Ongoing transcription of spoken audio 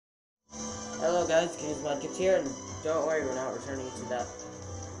Hello guys, King's Mudkits here, and don't worry, we're not returning to that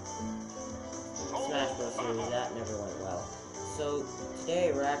Smash Bros. Series. That never went well. So,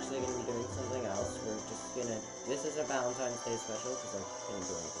 today we're actually going to be doing something else. We're just gonna... This is a Valentine's Day special, because I couldn't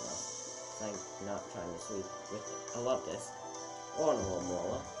do anything else. I'm not trying to sweep with it. I love this. Or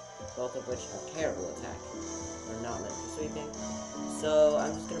Mola, both of which have terrible attack. They're not meant for sweeping. So,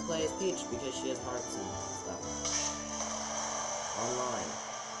 I'm just gonna play as Peach, because she has hearts and stuff. Online.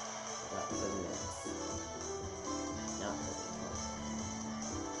 About 30 minutes. Not 30 minutes.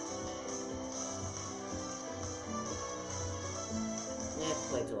 Yeah,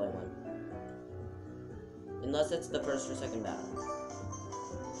 play till I win. Unless it's the first or second battle.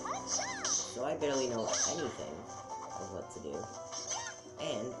 So I barely know anything of what to do.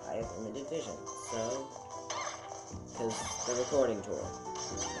 And I have limited vision, so... Because the recording tool.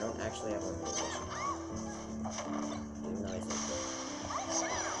 I don't actually have limited vision. Even though I said so.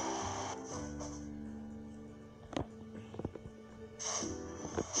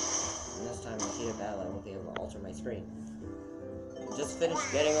 A battle, I won't be able to alter my screen. Just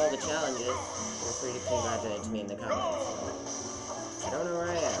finished getting all the challenges. Feel free to congratulate me in the comments. I don't know where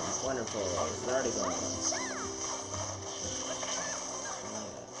I am. Wonderful. This is already going on.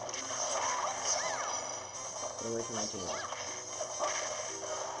 Get away from my team.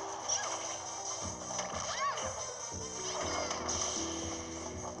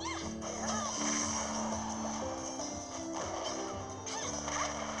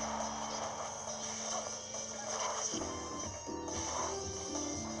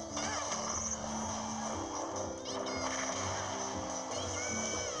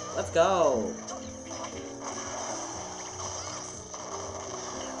 Let's go!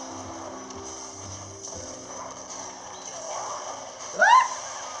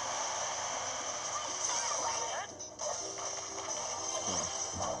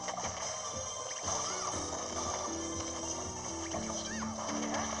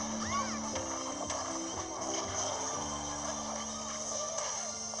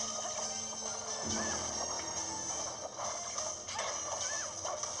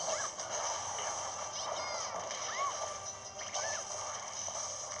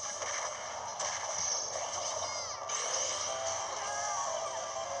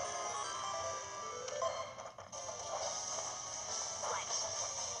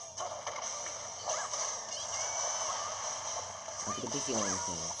 I could be feeling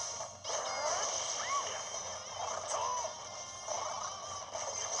things.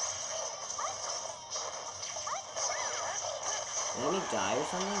 The enemy die or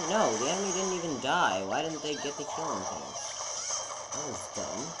something? No, the enemy didn't even die. Why didn't they get the healing things? That was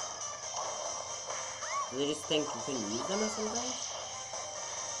dumb. Do they just think you couldn't use them or something?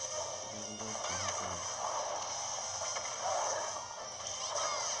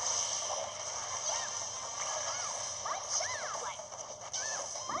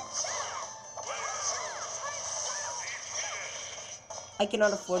 I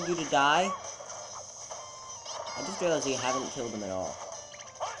cannot afford you to die. I just realized you haven't killed him at all.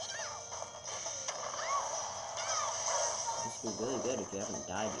 This would be really good if you haven't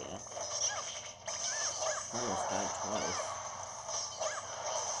died yet. I almost died twice.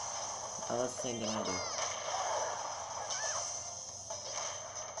 Oh, that's the same thing I do.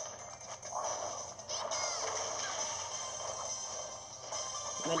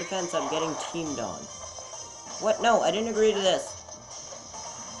 In my defense, I'm getting teamed on. What? No, I didn't agree to this.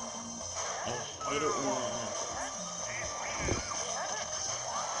 I hate it when that happens.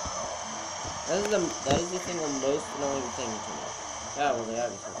 That is the single most annoying thing to me. Oh, well, the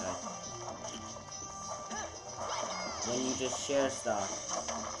obvious okay. When you just share stuff,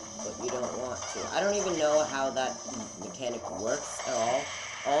 but you don't want to. I don't even know how that mechanic works at all.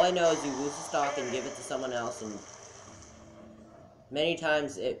 All I know is you lose the stock and give it to someone else, and many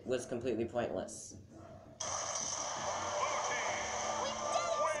times it was completely pointless.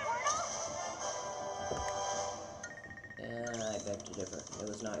 I beg to differ. It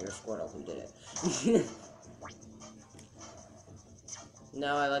was not your Squirtle who did it.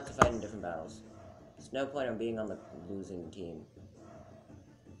 No, I like to fight in different battles. There's no point in being on the losing team.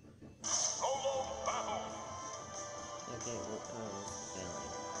 Okay, what color is failing?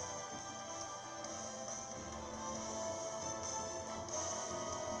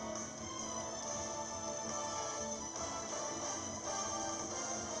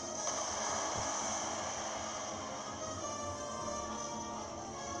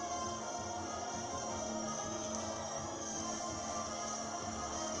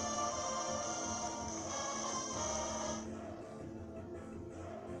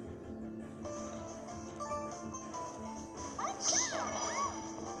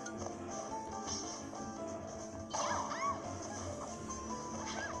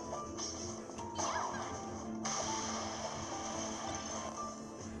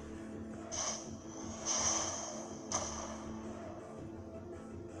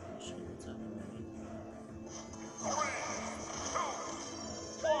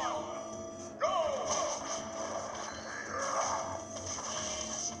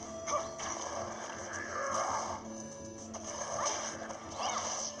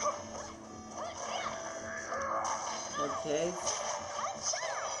 Okay.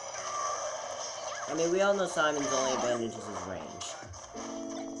 I mean, we all know Simon's only advantage is his range.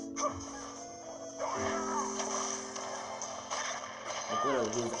 Like,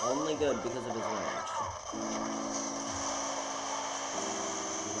 literally, he's only good because of his range.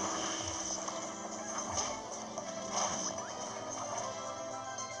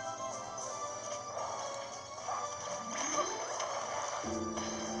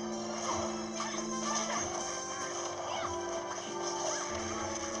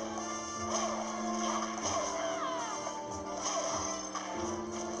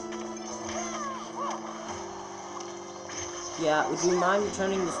 Yeah, would you mind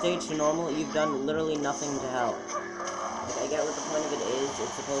returning the stage to normal? You've done literally nothing to help. Like, I get what the point of it is.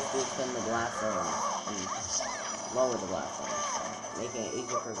 It's supposed to extend the blast zone and lower the blast zone, making it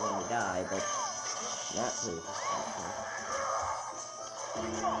easier for everyone to die, but not true.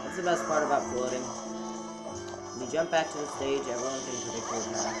 That's the best part about floating. When you jump back to the stage, everyone can predict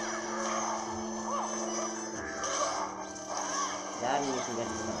your path. That and you can get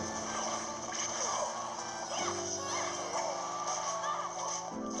to the mountain.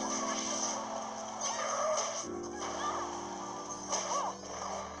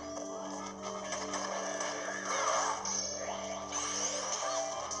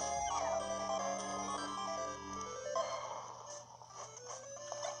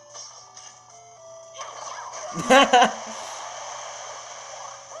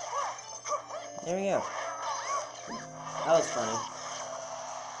 There we go. That was funny.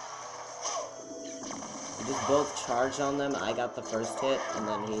 We just both charged on them. I got the first hit, and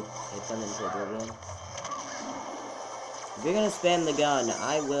then he hit them into oblivion. If you're gonna spam the gun,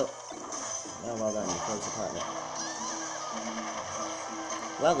 I will... Oh, well done. You closed the partner.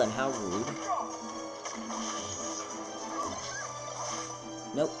 Well then, how rude.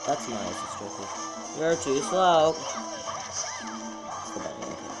 Nope, that's my trophy. You're too slow.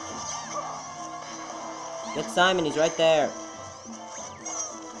 Get Simon, he's right there.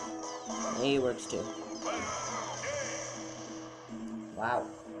 He works too. Wow,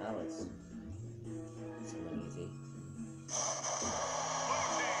 that was somewhat easy.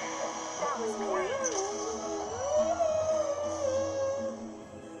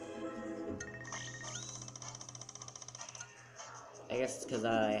 I guess it's because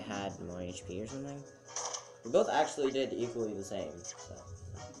I had more HP or something. We both actually did equally the same, so.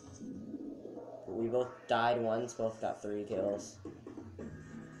 We both died once, both got 3 kills.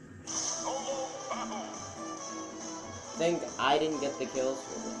 I think I didn't get the kills.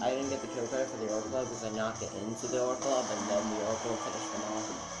 I didn't get the kill credit for the Orc Club because I knocked it into the Orc Club and then the Orc Club finished them off.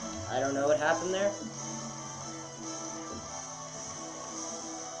 I don't know what happened there.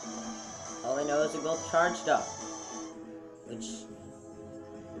 All I know is we both charged up, which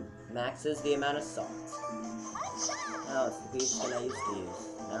maxes the amount of salt. Oh, it's the piece that I used to use.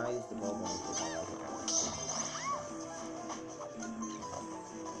 Now I use the gold one because I like it.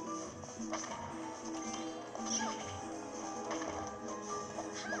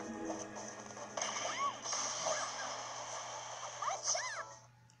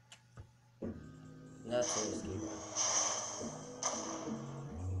 That's a risky one.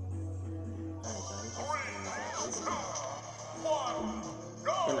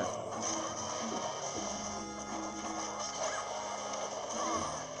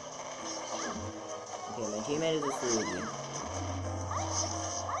 Okay, my teammate is a Luigi.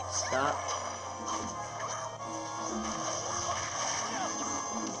 Stop.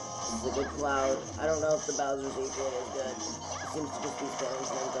 This is a good cloud. I don't know if the Bowser's equally as good. It seems to just be spamming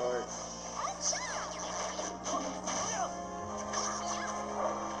Centaur.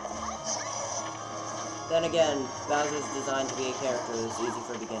 Then again, Bowser's designed to be a character that's easy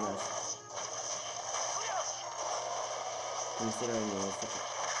for beginners. Considering he is such a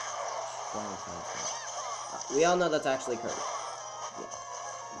strong fighter. We all know that's actually Kirby. Yeah.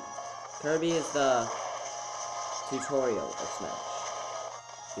 Kirby is the tutorial of Smash.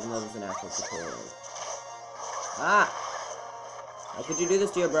 Even though there's an actual tutorial. Ah! How could you do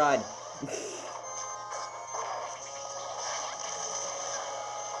this to your bride?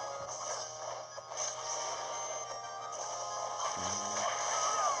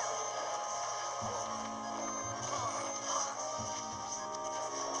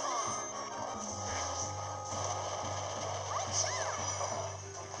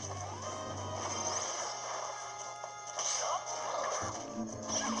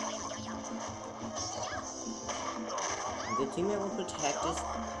 The teammate will protect his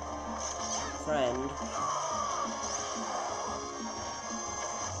friend.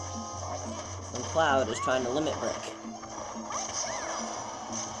 And Cloud is trying to limit Brick.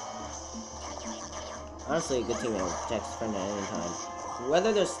 Honestly, a good teammate will protect his friend at any time.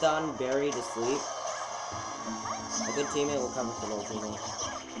 Whether they're stunned, buried, asleep, a good teammate will cover for the little teammate.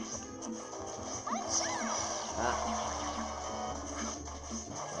 Ah.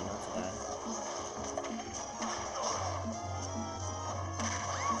 Try not to die.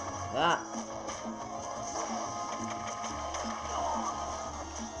 Ah!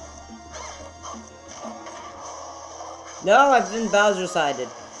 No, I've been Bowser-sided.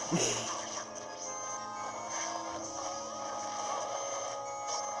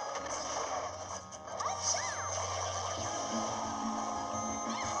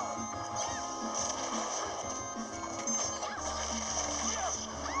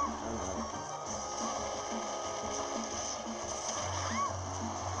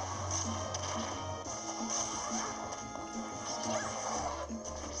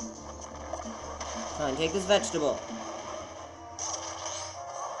 Fine, take this vegetable.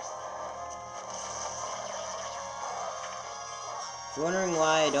 If you're wondering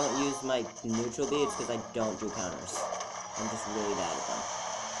why I don't use my neutral B, it's because I don't do counters. I'm just really bad at them.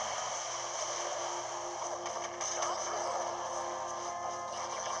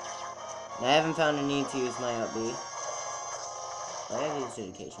 And I haven't found a need to use my up B. But I have used it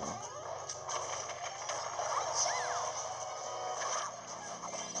occasionally.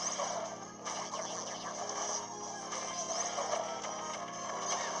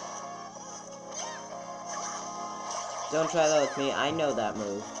 Don't try that with me, I know that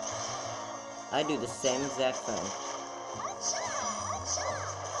move. I do the same exact thing.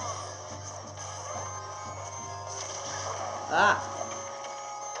 Ah!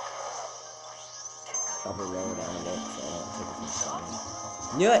 Probably lower down a bit so I don't take as much damage.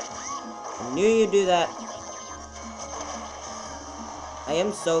 Knew it! I knew you'd do that! I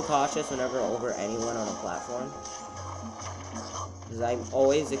am so cautious whenever over anyone on a platform. Because I'm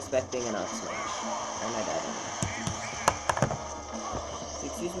always expecting an up smash. And I died anyway.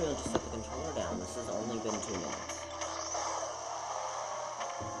 Excuse me, I'll just set the controller down. This has only been 2 minutes.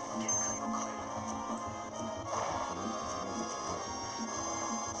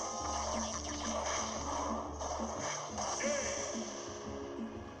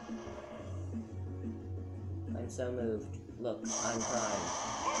 I'm so moved. Look, I'm crying.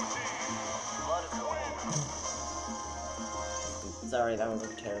 Sorry, that was a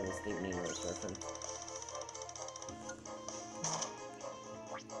terrible Steven Universe reference.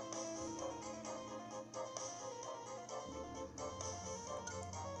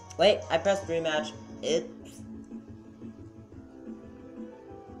 Wait, I pressed rematch. It's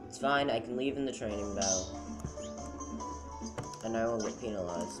fine, I can leave in the training battle. And I won't get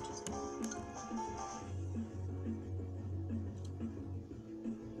penalized.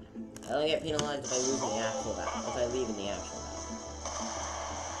 I only get penalized if I lose in the actual battle. If I leave in the actual battle.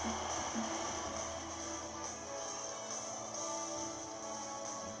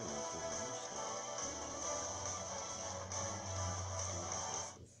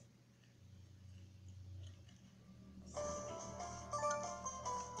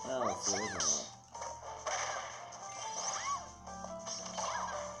 Oh, it's the original.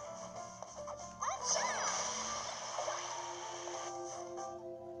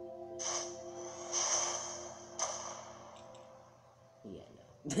 Yeah,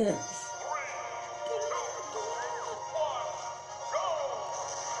 no.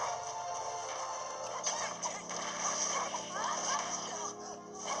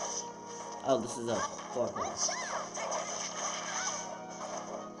 Oh, this is a 4-player.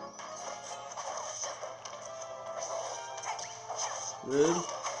 Rude.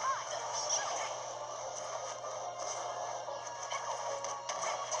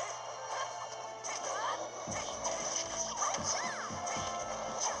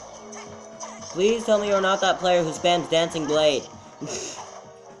 Please tell me you're not that player who spams Dancing Blade.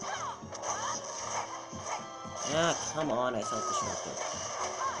 Ah, come on, I self-destructed.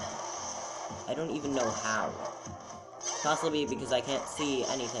 I don't even know how. Possibly because I can't see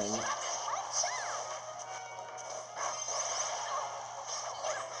anything.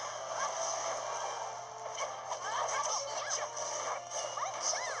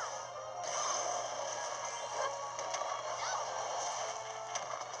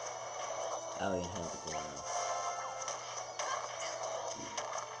 Oh, yeah, held the corner.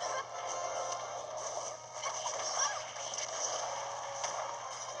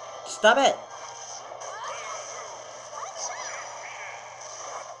 Stop it!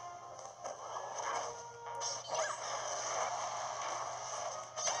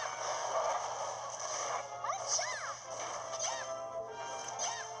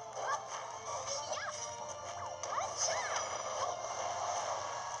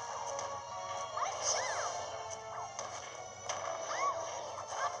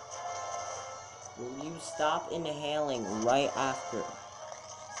 stop inhaling right after.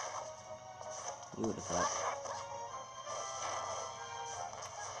 You would have thought.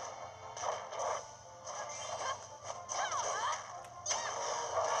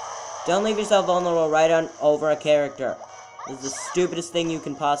 Don't leave yourself vulnerable right on over a character. This is the stupidest thing you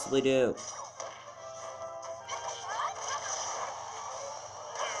can possibly do.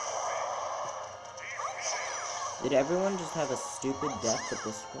 Did everyone just have a stupid death at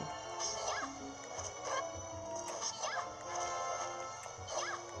this point?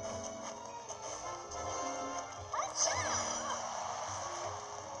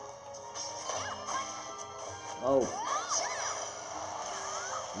 Oh.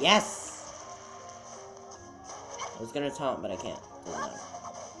 Yes! I was gonna taunt, but I can't. Doesn't matter.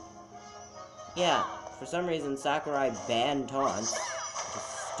 Yeah, for some reason Sakurai banned taunts. Which is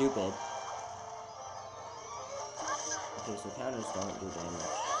stupid. Okay, so counters don't do damage.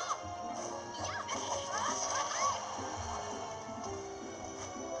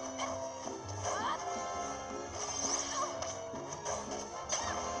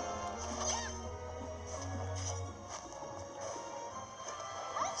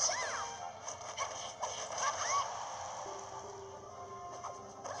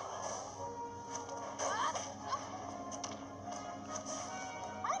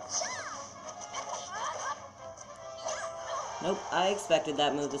 Nope, I expected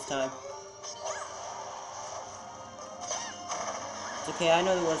that move this time. It's okay, I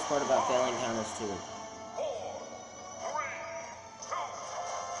know the worst part about failing counters too. 4, 3, 2,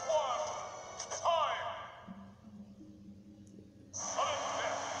 1, time! Sudden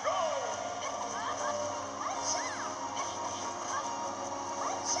death, go!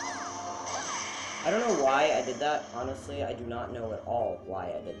 I don't know why I did that, honestly, I do not know at all why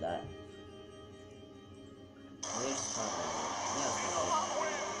I did that.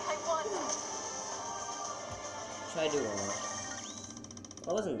 Try to do one more.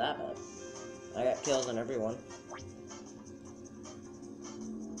 Well, it wasn't that bad. I got kills on everyone.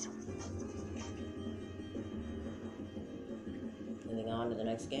 Moving on to the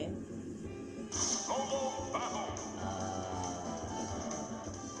next game. Solo battle!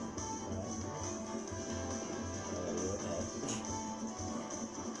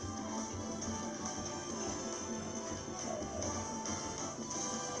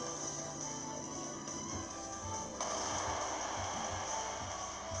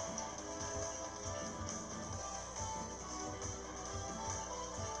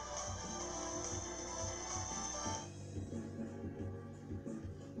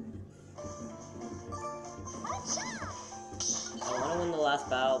 I want to win the last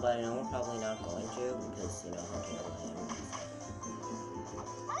battle, but I know we're probably not going to, because, you know, how terrible I am.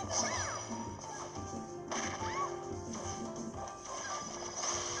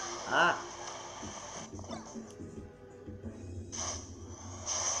 Ah!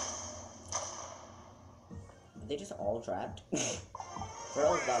 Are they just all trapped?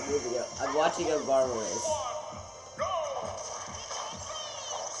 Girl's not moving up. I'm watching a barber race.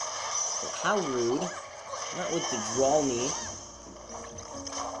 How rude. Not with the draw me.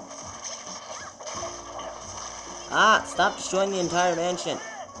 Ah! Stop destroying the entire mansion.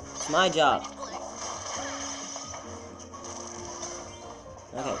 It's my job.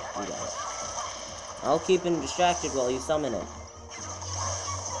 Okay, you got it. I'll keep him distracted while you summon him.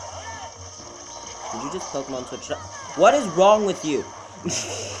 Did you just Pokemon switch up? What is wrong with you?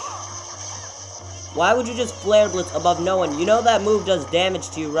 Why would you just Flare Blitz above no one? You know that move does damage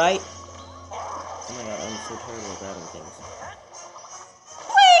to you, right? Oh my god, I'm so terrible at grabbing things.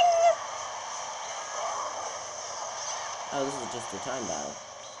 Wing! Oh, this is just a time battle.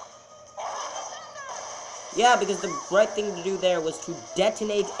 Yeah, because the right thing to do there was to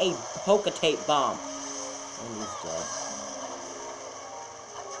detonate a Poke-Tape bomb. And he's dead.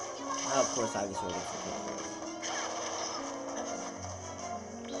 Oh, of course, I was ready for it.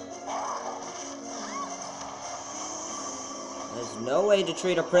 There's no way to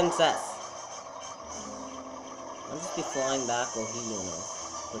treat a princess. I'll just be flying back while he, you know,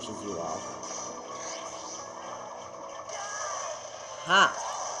 pushes you off. Ha!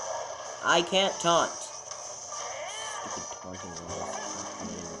 I can't taunt. Stupid taunting rules.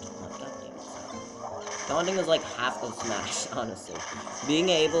 Taunting is like half of Smash, honestly. Being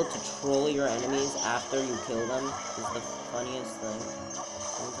able to troll your enemies after you kill them is the funniest thing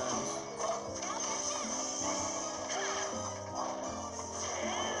sometimes.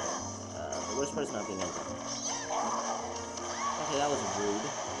 The worst part is not being able to. Okay, that was rude.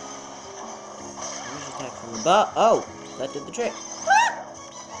 Let me just attack from the butt. Oh! That did the trick.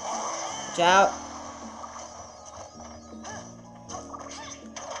 Watch out!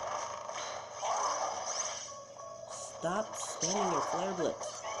 Stop spamming your flare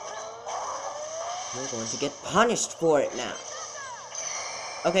blitz. You're going to get punished for it now.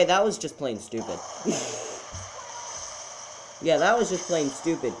 Okay, that was just plain stupid. Yeah, that was just plain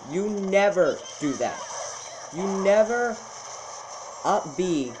stupid. You never do that. You never up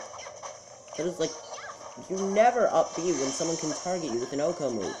B. That is like, you never up B when someone can target you with an Oko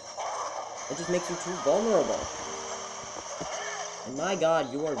move. It just makes you too vulnerable. And my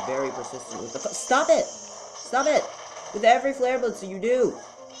god, you are very persistent with the stop it! Stop it! With every flare blitz you do!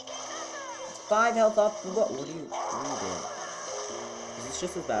 It's 5 health off the what are you doing? Is this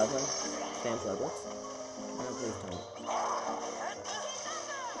just as bad as spam flare blitz? No, please tell me.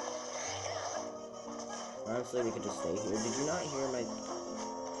 Honestly, we could just stay here. Did you not hear my...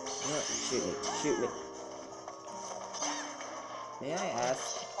 No, shoot me. Shoot me. May I ask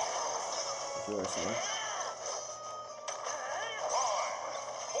if you are someone?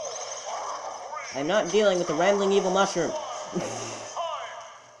 I'm not dealing with the rambling evil mushroom.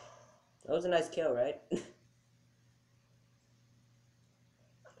 That was a nice kill, right?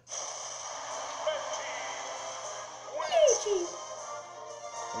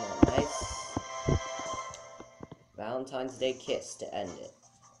 And a nice Valentine's Day kiss to end it.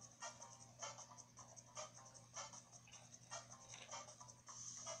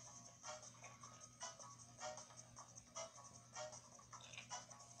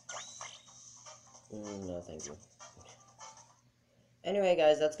 No, thank you. Anyway,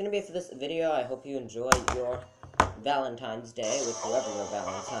 guys, that's gonna be it for this video. I hope you enjoyed your Valentine's Day with whoever your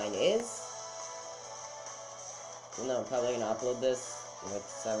Valentine is. No, I'm probably gonna upload this like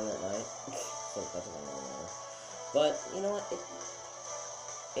 7 at night. So that doesn't really matter. But you know what?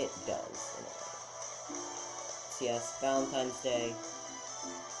 It does. So yes, Valentine's Day.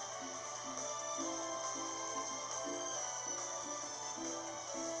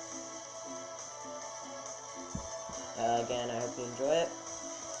 Again, I hope you enjoy it.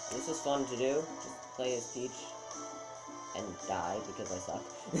 This was fun to do. Just play as Peach and die because I suck.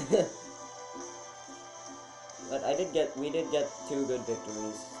 But we did get 2 good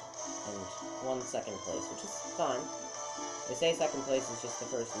victories and 1 second place, which is fine. They say second place is just the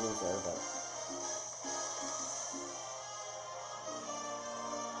first loser, but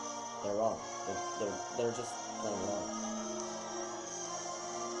they're wrong. They're just plain wrong.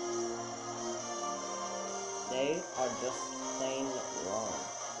 They are just plain wrong.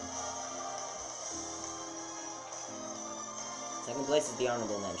 Second place is the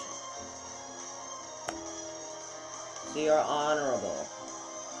honorable mention. So you're honorable.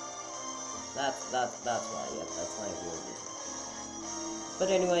 That's why, yeah, that's my real reason. But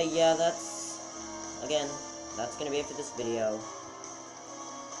anyway, yeah, that's gonna be it for this video.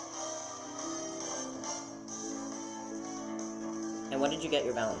 And what did you get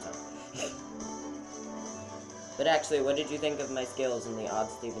your Valentine? But actually, what did you think of my skills in the Odd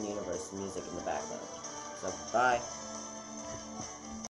Steven Universe music in the background? So, bye.